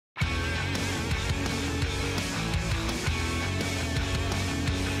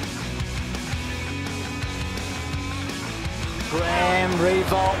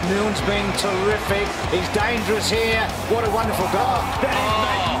revolt. Milne's been terrific. He's dangerous here. What a wonderful goal. That is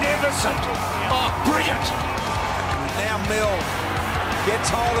magnificent. Oh, brilliant. Now Milne gets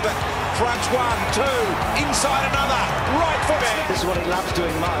hold of it. Crunch one, two, inside another. Right foot. This is what he loves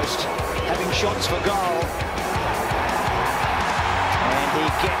doing most, having shots for goal. And he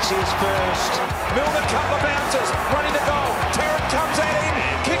gets his first. Milne a couple of bounces, running the goal. Tarrant comes at him,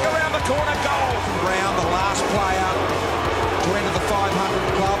 kick around the corner, goal. Round the last player to enter the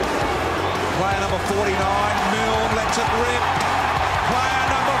 500 club. Player number 49, Milne lets it rip. Player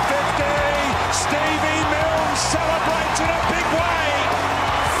number 50, Stevie Milne celebrates in a big way.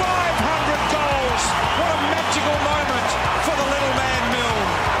 500 goals. What a magical moment for the little man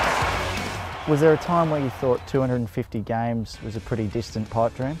Milne. Was there a time where you thought 250 games was a pretty distant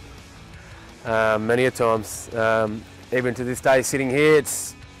pipe dream? Many a times. Even to this day, sitting here,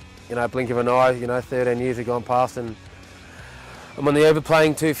 it's blink of an eye. 13 years have gone past, and I'm on the over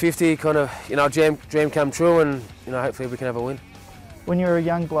playing 250. Kind of, dream come true, and hopefully we can have a win. When you were a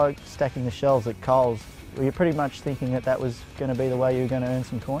young bloke stacking the shelves at Coles, were you pretty much thinking that was going to be the way you were going to earn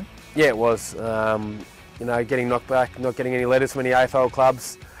some coin? Yeah, it was. Getting knocked back, not getting any letters from any AFL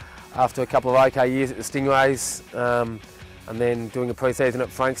clubs after a couple of OK years at the Stingrays, and then doing a pre-season at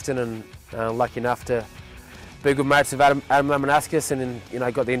Frankston, and lucky enough to be good mates with Adam Lamanascus, and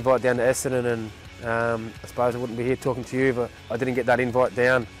then got the invite down to Essendon, and I suppose I wouldn't be here talking to you, but I didn't get that invite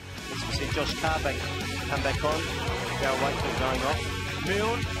down. We see Josh Carbank come back on. Go wait till going off.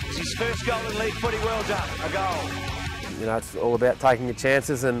 Milne, it's his first goal in league footy. Well done, a goal. It's all about taking your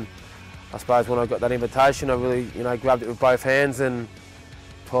chances, and I suppose when I got that invitation, I really grabbed it with both hands, and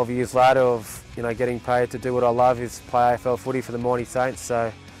 12 years later of getting paid to do what I love is play AFL footy for the Mighty Saints.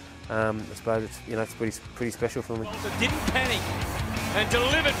 So I suppose it's pretty special for me. Didn't panic and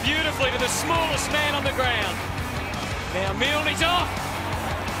delivered beautifully to the smallest man on the ground. Now Milne is off.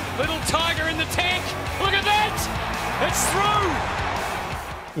 Little tiger in the tank. Look at that! It's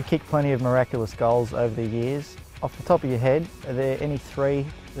through! You kicked plenty of miraculous goals over the years. Off the top of your head, are there any three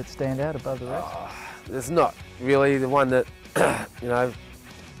that stand out above the rest? There's not really. The one that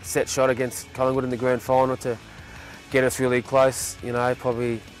set shot against Collingwood in the grand final to get us really close,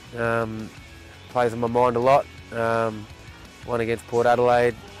 probably plays on my mind a lot. One against Port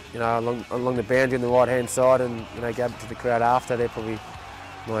Adelaide, along the boundary on the right hand side, and gave it to the crowd after. They're probably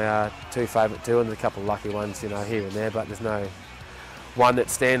my two favourite too, and a couple of lucky ones, here and there. But there's no one that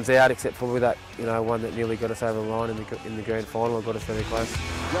stands out except probably that one that nearly got us over the line in the grand final. Got us very close.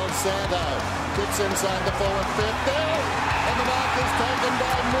 John Sando kicks inside the forward 50, and the mark is taken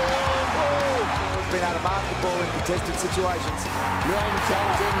by Milne. He's been able to mark the ball in contested situations. Milne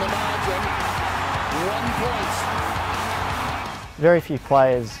tells in the margin, 1 point. Very few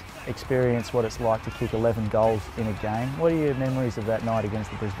players experience what it's like to kick 11 goals in a game. What are your memories of that night against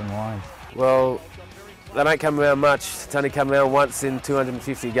the Brisbane Lions? Well, they don't come around much. It's only come around once in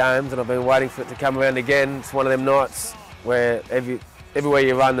 250 games, and I've been waiting for it to come around again. It's one of them nights where everywhere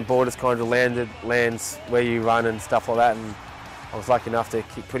you run, the ball just kind of lands where you run and stuff like that. And I was lucky enough to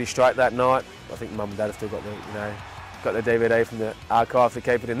kick pretty straight that night. I think Mum and Dad have still got the DVD from the archive to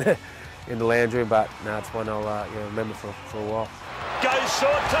keep it in the lounge room. But no, it's one I'll remember for a while. Goes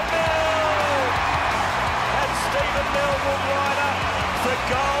short to Milne! And Stephen Milne will line up for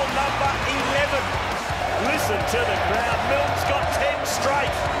goal number 11. Listen to the crowd. Milne's got 10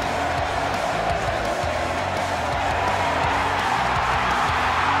 straight.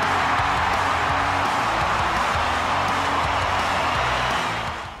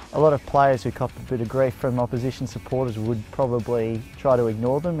 A lot of players who cop a bit of grief from opposition supporters would probably try to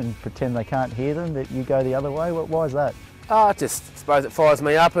ignore them and pretend they can't hear them, that you go the other way. Why is that? I just suppose it fires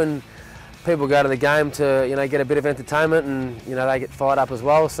me up, and people go to the game to get a bit of entertainment, and they get fired up as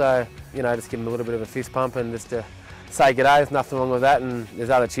well. So just give them a little bit of a fist pump and just to say g'day. There's nothing wrong with that. And there's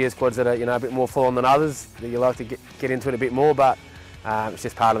other cheer squads that are a bit more full on than others that you like to get into it a bit more. But it's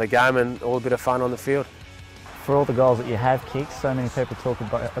just part of the game and all a bit of fun on the field. For all the goals that you have kicked, so many people talk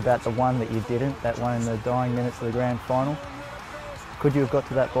about the one that you didn't, that one in the dying minutes of the grand final. Could you have got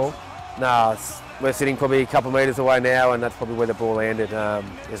to that ball? No, we're sitting probably a couple of metres away now, and that's probably where the ball landed.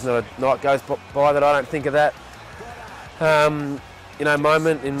 There's not a night goes by that I don't think of that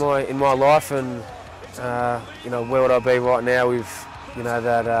moment in my life, and where would I be right now if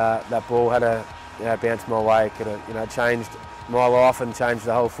that ball had bounced my way. It could have changed my life and changed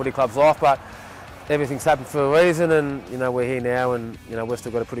the whole footy club's life, but everything's happened for a reason, and we're here now, and we've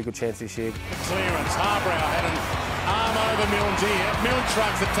still got a pretty good chance this year. Clearance, Harbrow had an arm over Milne's ear. Milne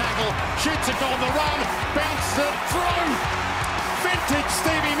shrugs the tackle, shoots it on the run, bounces it through. Vintage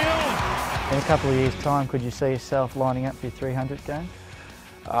Stevie Milne. In a couple of years' time, could you see yourself lining up for your 300th game?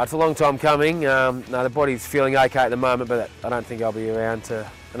 It's a long time coming. No, the body's feeling okay at the moment, but I don't think I'll be around to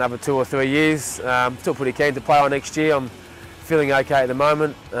another 2 or 3 years. Still pretty keen to play on next year. I'm feeling okay at the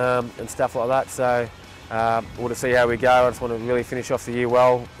moment and stuff like that. So we'll just see how we go. I just want to really finish off the year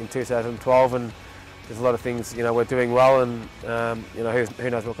well in 2012, and there's a lot of things we're doing well, and who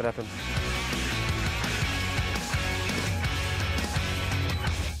knows what could happen.